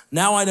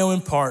 now I know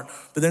in part,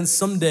 but then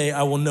someday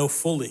I will know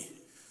fully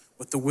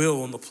what the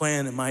will and the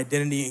plan and my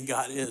identity in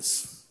God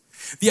is.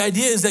 The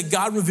idea is that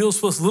God reveals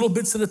to us little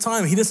bits at a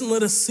time. He doesn't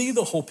let us see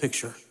the whole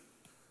picture.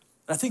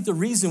 I think the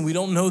reason we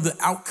don't know the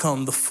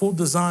outcome, the full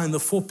design, the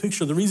full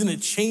picture, the reason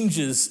it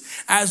changes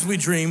as we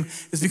dream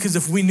is because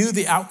if we knew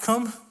the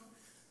outcome,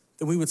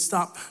 then we would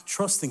stop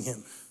trusting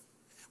him.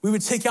 We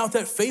would take out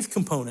that faith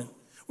component.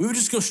 We would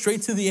just go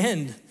straight to the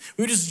end.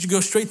 We would just go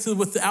straight to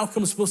what the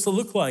outcome is supposed to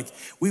look like.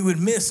 We would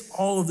miss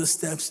all of the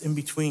steps in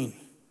between.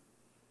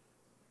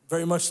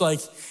 Very much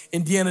like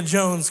Indiana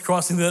Jones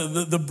crossing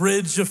the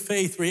bridge of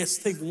faith where he has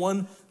to take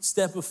one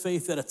step of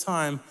faith at a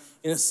time.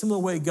 In a similar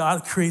way,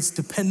 God creates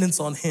dependence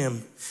on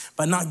him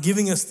by not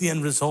giving us the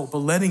end result, but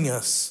letting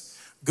us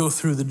go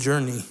through the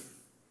journey.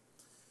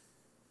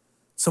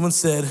 Someone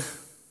said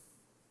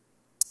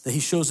that he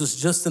shows us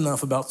just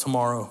enough about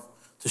tomorrow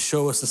to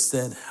show us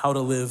instead how to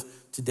live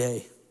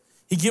today.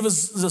 He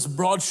gives us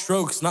broad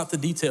strokes, not the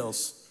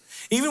details.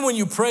 Even when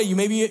you pray, you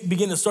maybe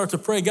begin to start to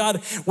pray,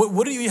 God,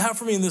 what do you have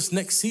for me in this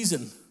next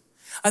season?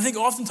 I think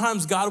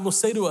oftentimes God will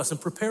say to us and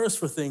prepare us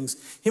for things.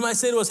 He might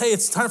say to us, hey,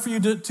 it's time for you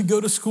to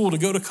go to school, to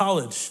go to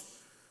college.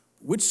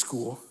 Which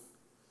school,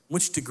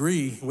 which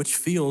degree, which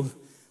field?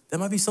 That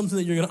might be something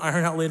that you're gonna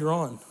iron out later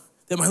on.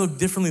 That might look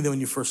differently than when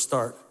you first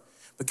start.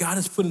 But God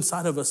has put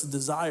inside of us a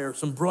desire,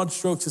 some broad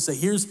strokes to say,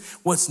 here's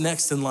what's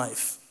next in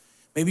life.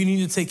 Maybe you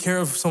need to take care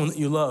of someone that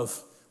you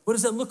love. What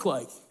does that look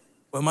like?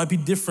 Well, it might be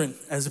different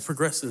as it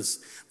progresses,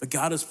 but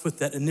God has put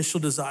that initial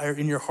desire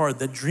in your heart,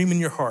 that dream in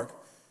your heart.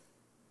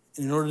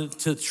 And in order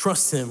to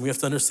trust him, we have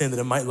to understand that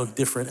it might look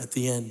different at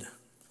the end.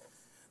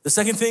 The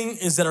second thing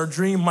is that our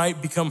dream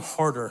might become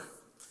harder.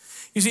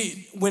 You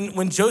see,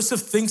 when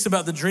Joseph thinks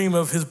about the dream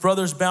of his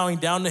brothers bowing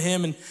down to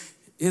him and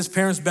his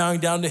parents bowing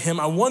down to him,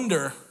 I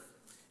wonder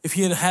if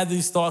he had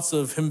these thoughts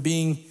of him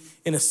being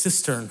in a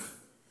cistern,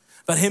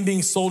 about him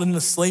being sold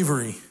into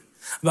slavery,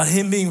 about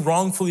him being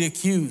wrongfully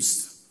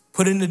accused,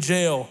 put into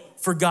jail,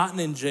 forgotten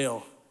in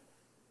jail.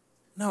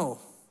 No,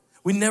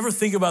 we never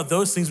think about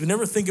those things. We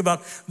never think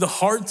about the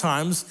hard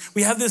times.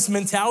 We have this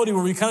mentality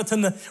where we kind of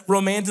tend to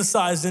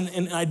romanticize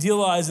and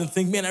idealize and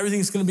think, man,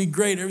 everything's gonna be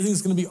great,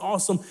 everything's gonna be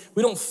awesome.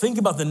 We don't think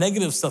about the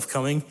negative stuff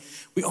coming.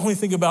 We only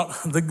think about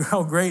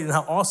how great and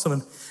how awesome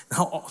and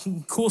how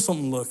cool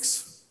something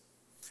looks.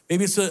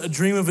 Maybe it's a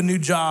dream of a new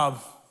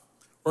job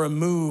or a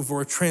move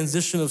or a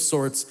transition of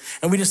sorts.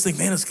 And we just think,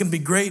 man, it's gonna be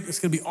great, it's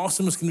gonna be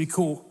awesome, it's gonna be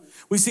cool.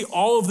 We see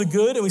all of the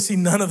good and we see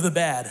none of the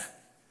bad.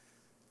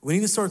 We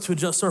need to start to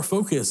adjust our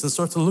focus and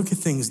start to look at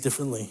things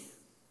differently.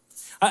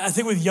 I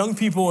think with young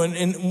people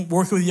and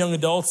working with young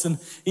adults and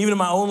even in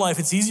my own life,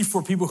 it's easy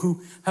for people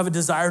who have a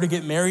desire to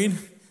get married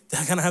to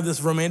kind of have this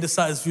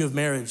romanticized view of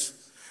marriage.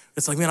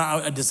 It's like, man,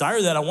 I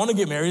desire that. I want to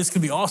get married. It's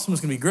gonna be awesome.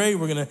 It's gonna be great.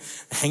 We're gonna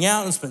hang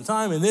out and spend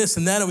time and this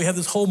and that. And we have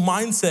this whole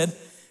mindset.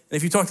 And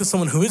if you talk to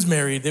someone who is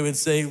married, they would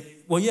say,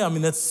 well, yeah, I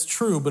mean, that's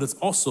true, but it's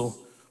also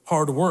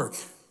hard work.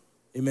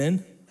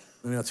 Amen?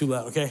 Maybe not too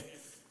loud, okay?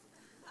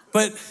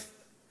 But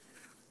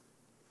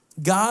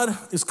God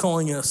is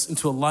calling us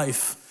into a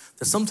life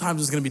that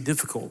sometimes is gonna be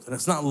difficult and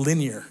it's not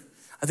linear.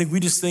 I think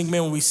we just think,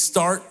 man, when we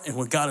start and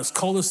what God has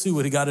called us to,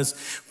 what God has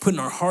put in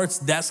our hearts,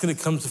 that's gonna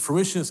come to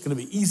fruition. It's gonna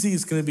be easy.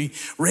 It's gonna be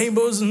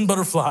rainbows and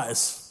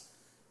butterflies.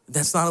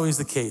 That's not always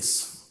the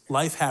case.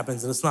 Life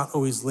happens and it's not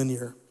always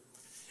linear.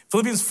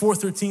 Philippians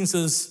 4:13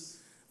 says,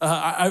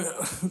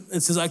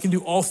 it says, I can do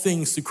all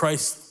things through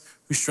Christ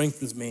who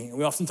strengthens me. And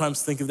we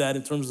oftentimes think of that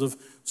in terms of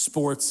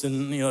sports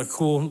and a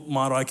cool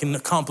motto, I can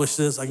accomplish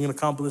this, I can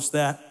accomplish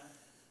that.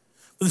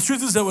 But the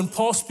truth is that when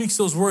Paul speaks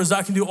those words,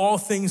 I can do all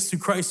things through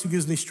Christ who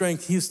gives me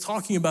strength, he is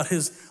talking about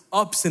his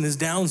ups and his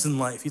downs in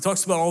life. He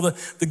talks about all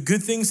the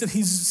good things that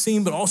he's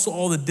seen, but also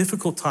all the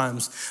difficult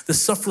times, the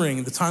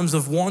suffering, the times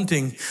of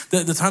wanting,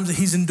 the times that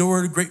he's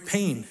endured great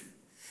pain.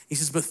 He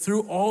says, but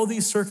through all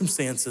these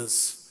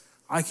circumstances,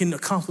 I can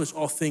accomplish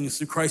all things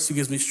through Christ who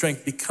gives me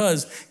strength.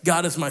 Because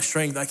God is my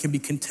strength, I can be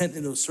content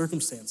in those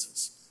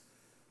circumstances.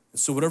 And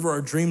so whatever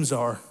our dreams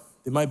are,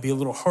 they might be a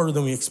little harder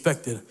than we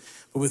expected,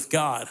 but with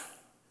God,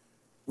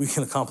 we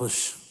can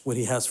accomplish what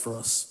he has for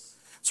us.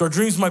 So our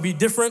dreams might be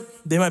different,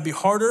 they might be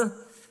harder,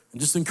 and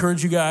just to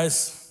encourage you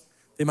guys,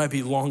 they might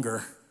be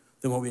longer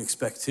than what we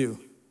expect too.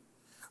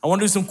 I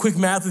want to do some quick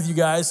math with you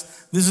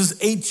guys. This is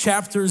 8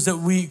 chapters that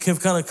we have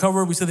kind of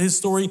covered. We said his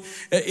story,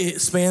 it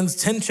spans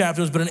 10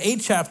 chapters, but in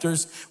 8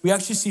 chapters, we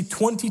actually see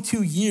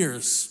 22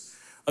 years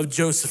of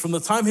Joseph. From the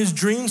time his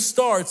dream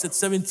starts at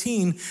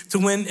 17 to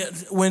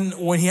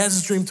when he has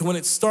his dream to when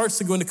it starts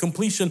to go into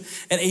completion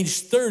at age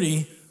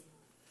 30,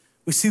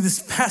 we see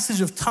this passage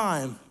of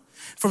time.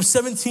 From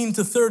 17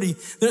 to 30,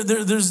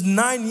 there's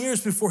 9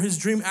 years before his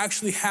dream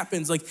actually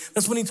happens. Like,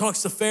 that's when he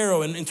talks to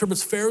Pharaoh and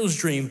interprets Pharaoh's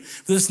dream.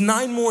 There's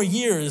 9 more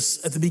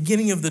years at the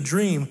beginning of the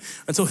dream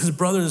until his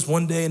brothers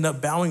one day end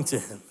up bowing to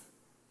him.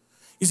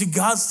 You see,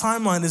 God's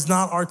timeline is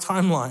not our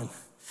timeline.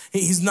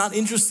 He's not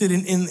interested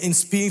in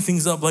speeding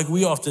things up like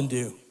we often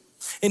do.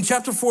 In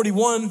chapter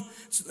 41,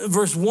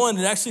 verse 1,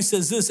 it actually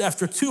says this: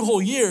 after 2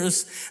 whole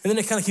years, and then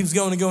it kind of keeps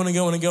going and going and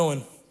going and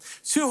going.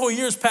 2 whole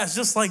years pass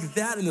just like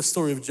that in the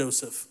story of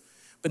Joseph.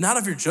 But not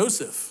if you're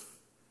Joseph.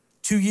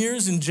 2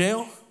 years in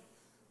jail.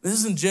 This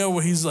isn't jail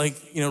where he's like,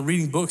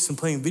 reading books and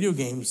playing video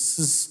games. This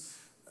is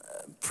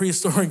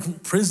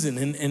prehistoric prison,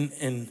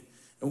 and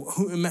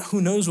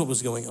who knows what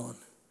was going on.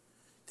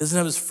 Doesn't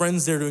have his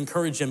friends there to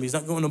encourage him. He's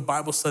not going to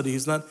Bible study.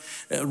 He's not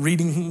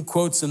reading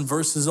quotes and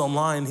verses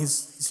online.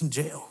 He's in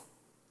jail,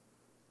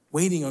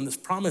 waiting on this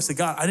promise that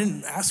God, I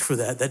didn't ask for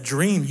that. That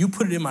dream, you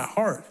put it in my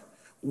heart.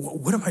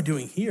 What am I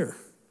doing here?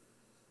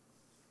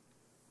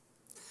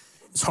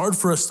 It's hard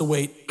for us to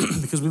wait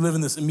because we live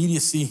in this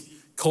immediacy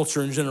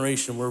culture and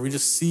generation where we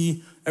just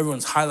see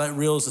everyone's highlight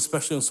reels,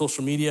 especially on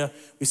social media.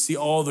 We see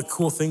all the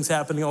cool things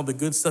happening, all the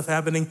good stuff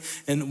happening,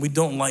 and we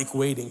don't like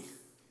waiting.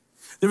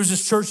 There was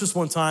this church this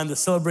one time that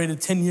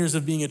celebrated 10 years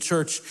of being a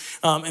church,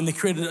 and they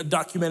created a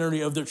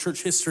documentary of their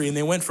church history, and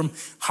they went from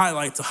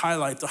highlight to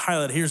highlight to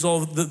highlight. Here's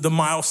all the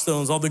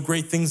milestones, all the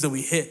great things that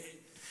we hit.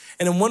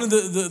 And in one of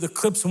the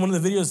clips, in one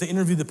of the videos, they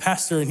interviewed the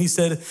pastor, and he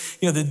said,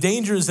 the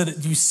danger is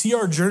that you see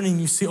our journey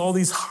and you see all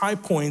these high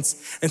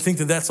points and think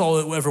that that's all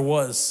it ever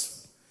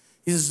was.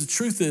 He says, the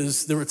truth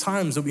is there were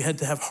times that we had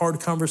to have hard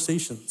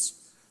conversations,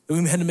 that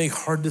we had to make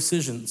hard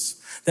decisions,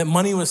 that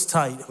money was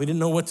tight. We didn't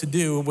know what to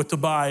do, what to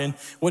buy, and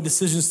what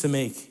decisions to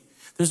make.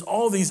 There's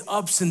all these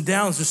ups and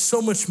downs. There's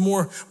so much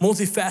more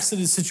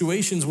multifaceted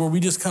situations where we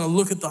just kind of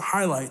look at the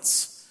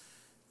highlights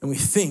and we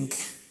think,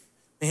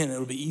 man,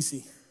 it'll be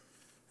easy.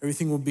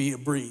 Everything will be a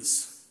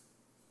breeze.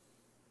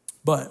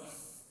 But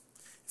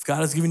if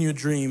God has given you a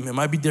dream, it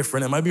might be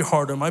different, it might be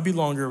harder, it might be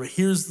longer, but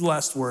here's the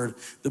last word,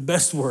 the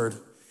best word.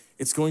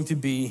 It's going to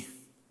be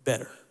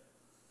better.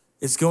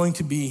 It's going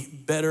to be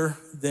better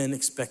than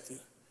expected.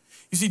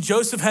 You see,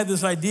 Joseph had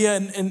this idea,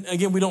 and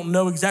again, we don't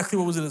know exactly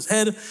what was in his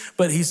head,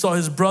 but he saw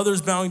his brothers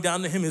bowing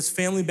down to him, his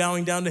family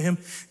bowing down to him.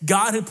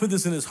 God had put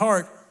this in his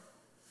heart.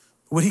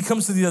 When he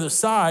comes to the other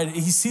side,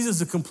 he sees it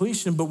as a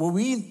completion, but what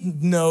we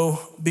know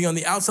being on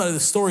the outside of the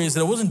story is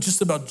that it wasn't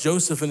just about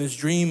Joseph and his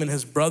dream and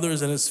his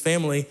brothers and his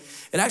family.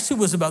 It actually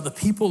was about the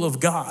people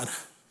of God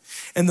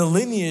and the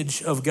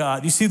lineage of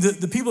God. You see,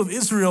 the people of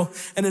Israel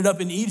ended up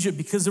in Egypt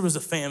because there was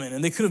a famine,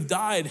 and they could have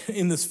died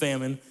in this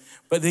famine,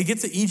 but they get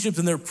to Egypt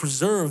and they're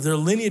preserved. Their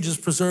lineage is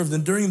preserved,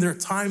 and during their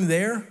time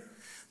there,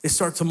 they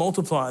start to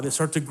multiply. They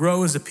start to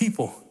grow as a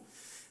people.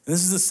 And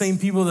this is the same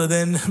people that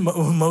then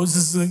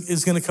Moses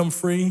is going to come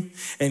free,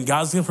 and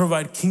God's going to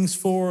provide kings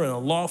for and a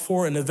law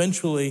for, and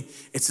eventually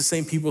it's the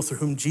same people through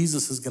whom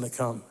Jesus is going to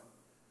come.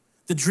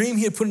 The dream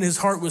he had put in his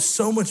heart was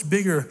so much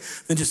bigger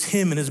than just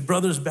him and his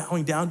brothers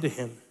bowing down to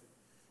him.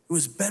 It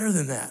was better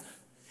than that.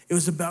 It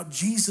was about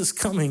Jesus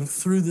coming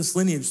through this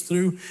lineage,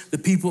 through the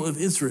people of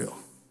Israel.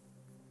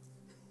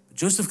 But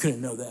Joseph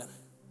couldn't know that.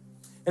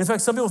 And in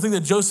fact, some people think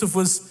that Joseph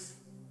was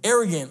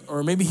arrogant,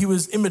 or maybe he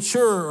was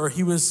immature, or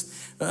he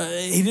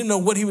didn't know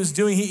what he was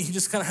doing. He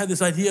just kind of had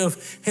this idea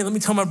of, hey, let me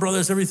tell my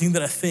brothers everything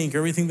that I think,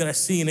 everything that I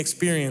see and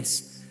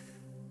experience.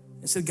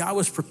 Instead, God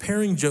was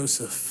preparing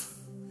Joseph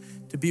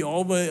to be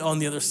all the way on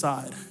the other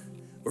side,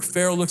 where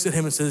Pharaoh looks at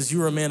him and says,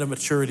 you are a man of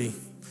maturity.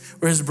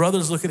 Where his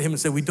brothers look at him and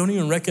say, we don't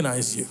even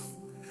recognize you.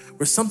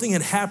 Where something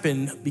had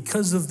happened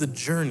because of the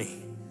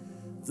journey,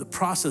 the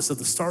process of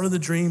the start of the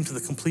dream to the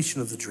completion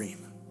of the dream.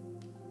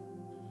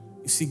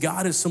 You see,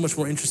 God is so much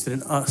more interested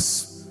in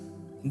us,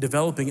 in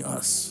developing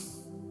us.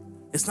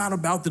 It's not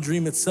about the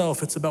dream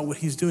itself. It's about what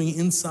he's doing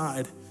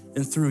inside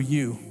and through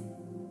you.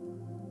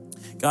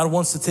 God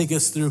wants to take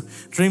us through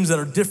dreams that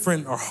are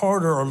different or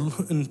harder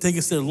and take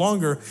us there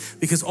longer,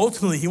 because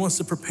ultimately he wants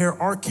to prepare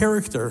our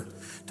character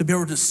to be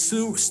able to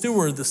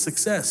steward the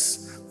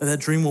success that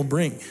dream will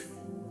bring.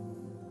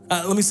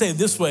 Let me say it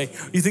this way.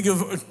 You think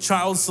of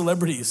child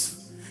celebrities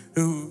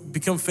who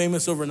become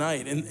famous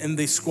overnight and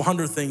they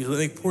squander things, or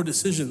they make poor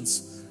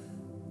decisions.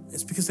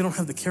 It's because they don't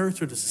have the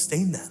character to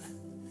sustain that.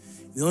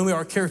 The only way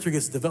our character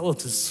gets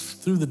developed is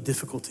through the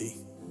difficulty,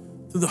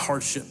 through the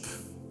hardship,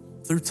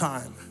 through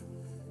time,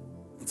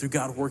 and through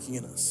God working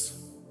in us.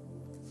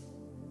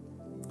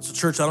 So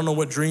church, I don't know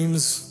what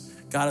dreams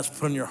God has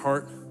put on your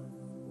heart.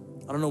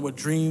 I don't know what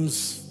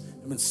dreams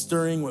have been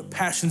stirring, what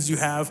passions you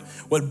have,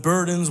 what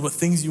burdens, what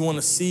things you want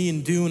to see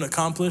and do and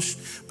accomplish.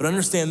 But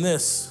understand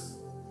this,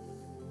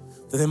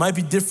 that they might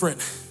be different.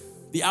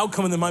 The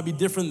outcome of them might be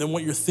different than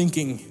what you're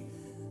thinking.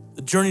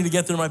 The journey to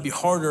get there might be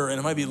harder and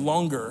it might be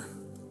longer,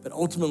 but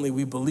ultimately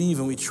we believe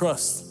and we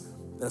trust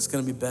that it's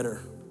gonna be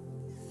better.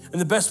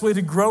 And the best way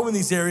to grow in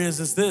these areas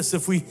is this: to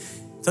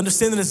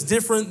understand that it's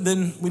different,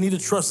 then we need to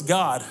trust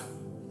God.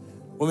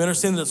 When we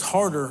understand that it's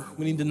harder,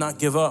 we need to not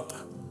give up.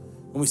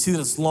 When we see that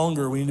it's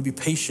longer, we need to be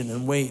patient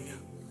and wait.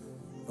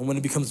 And when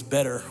it becomes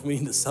better, we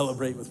need to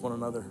celebrate with one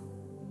another.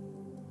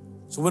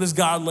 So what is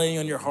God laying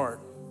on your heart?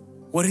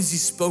 What has he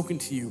spoken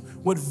to you?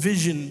 What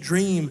vision,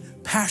 dream,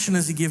 passion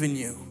has he given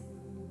you?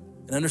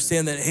 And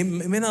understand that it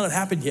may not have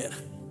happened yet.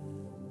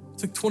 It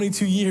took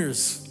 22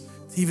 years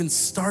to even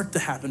start to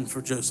happen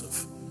for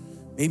Joseph.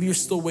 Maybe you're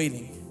still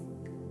waiting.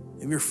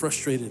 Maybe you're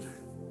frustrated.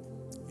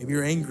 Maybe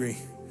you're angry.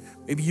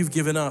 Maybe you've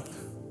given up.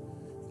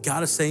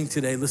 God is saying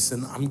today,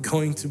 listen, I'm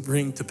going to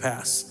bring to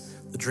pass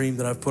the dream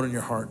that I've put in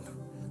your heart.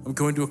 I'm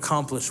going to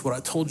accomplish what I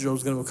told you I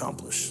was going to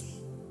accomplish.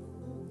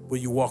 Will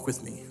you walk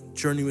with me,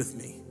 journey with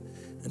me,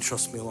 and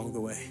trust me along the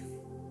way?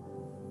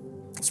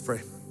 Let's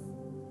pray.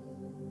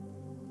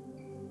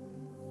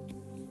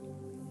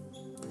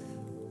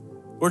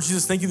 Lord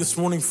Jesus, thank you this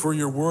morning for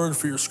your word,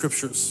 for your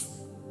scriptures.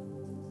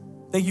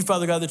 Thank you,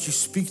 Father God, that you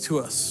speak to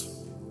us,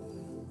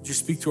 that you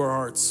speak to our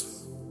hearts.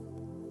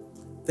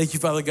 Thank you,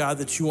 Father God,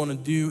 that you want to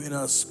do in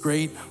us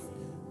great,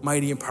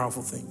 mighty, and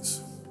powerful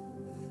things.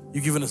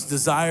 You've given us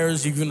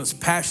desires, you've given us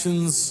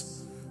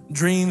passions,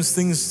 dreams,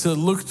 things to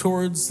look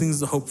towards, things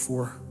to hope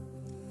for.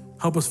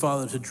 Help us,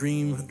 Father, to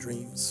dream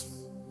dreams.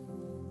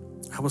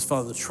 Help us,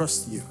 Father, to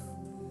trust you,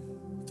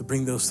 to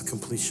bring those to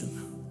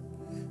completion.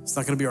 It's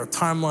not going to be our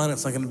timeline.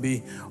 It's not going to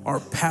be our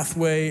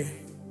pathway.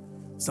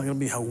 It's not going to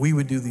be how we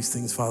would do these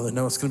things, Father.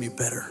 No, it's going to be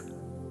better.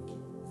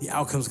 The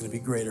outcome's going to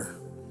be greater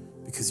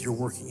because you're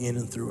working in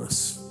and through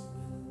us.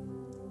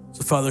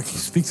 So, Father,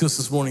 speak to us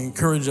this morning.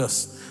 Encourage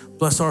us.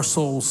 Bless our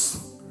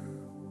souls.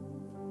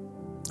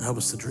 Help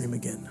us to dream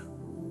again.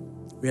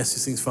 We ask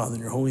these things, Father,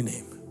 in your holy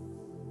name.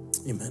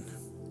 Amen.